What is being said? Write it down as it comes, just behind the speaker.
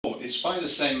it's by the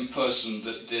same person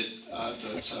that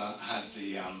had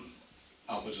the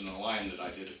Albert and the Lion that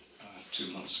I did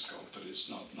 2 months ago, but it's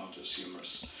not as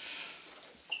humorous.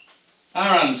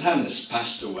 Our Aunt Hannah's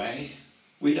passed away.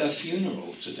 We had a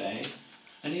funeral today,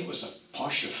 and it was a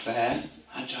posh affair.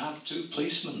 Had to have 2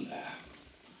 policemen there.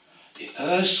 The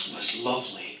hearse was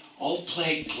lovely, all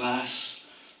plate glass,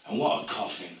 and what a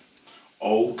coffin.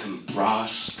 Oak and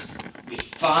brass, with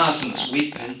thousands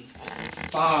weeping,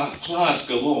 flowers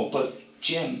galore. But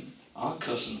Jim, our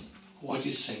cousin, what do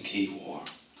you think he wore?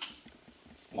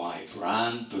 Why,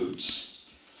 brown boots.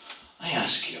 I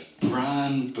ask you,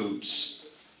 brown boots.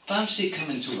 Fancy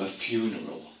coming to a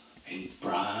funeral in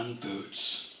brown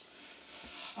boots.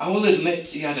 I will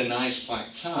admit he had a nice black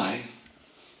tie,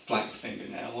 black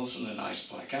fingernails and a nice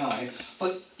black eye,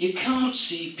 but you can't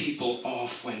see people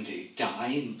off when they die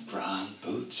in brown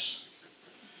boots.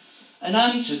 And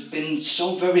Aunt had been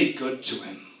so very good to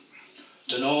him,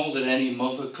 done all that any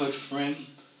mother could for him,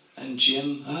 and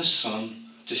Jim, her son,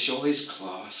 to show his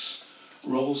class,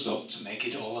 rolls up to make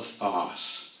it all a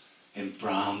farce in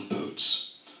brown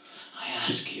boots. I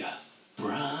ask you,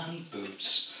 brown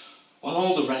boots, while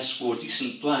all the rest wore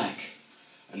decent black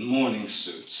and morning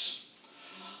suits.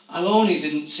 Aloni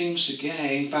didn't seem so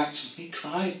gay. In fact, he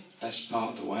cried best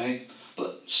part of the way,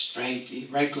 but straight, he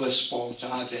regular spoilt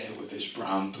our day with his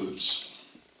brown boots.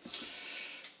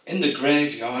 In the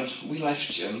graveyard, we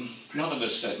left Jim. None of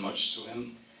us said much to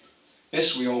him.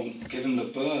 Yes, we all gave him the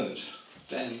bird.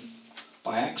 Then,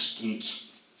 by accident,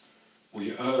 we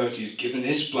heard he'd given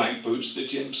his black boots to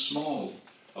Jim Small,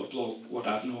 a bloke what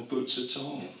had no boots at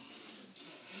all.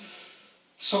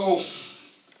 So,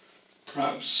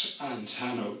 perhaps Aunt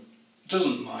Hannah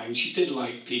doesn't mind. She did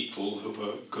like people who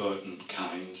were good and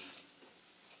kind.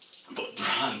 But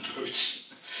brown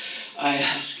boots, I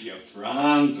ask you,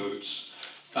 brown boots.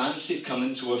 Fancy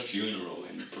coming to a funeral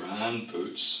in brown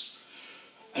boots.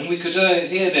 And we could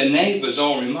hear their neighbours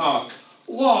all remark,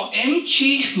 "What, him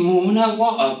Chief Mooner,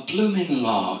 what a blooming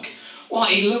lark.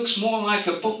 Why, he looks more like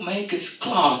a bookmaker's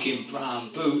clerk in brown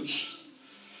boots."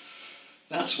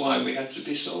 That's why we had to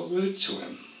be so rude to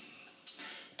him.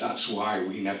 That's why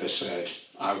we never said,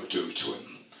 "I would do" to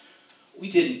him. We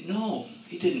didn't know.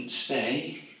 He didn't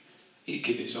say he'd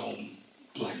give his own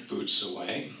black boots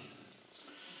away.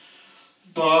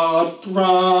 But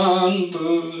brown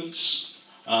boots,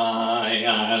 I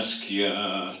ask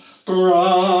ya,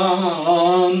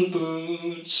 brown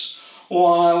boots,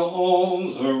 while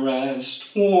all the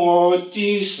rest wore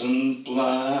decent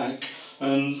black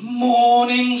and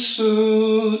morning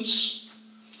suits.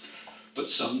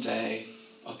 But someday,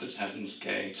 up at heaven's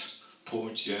gate,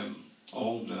 poor Jim,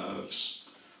 all nerves,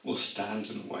 will stand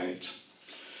and wait,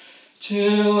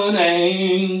 till an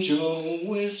angel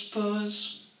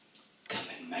whispers, "Come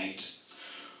in, mate,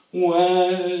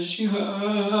 where's your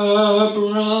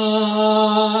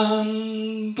brown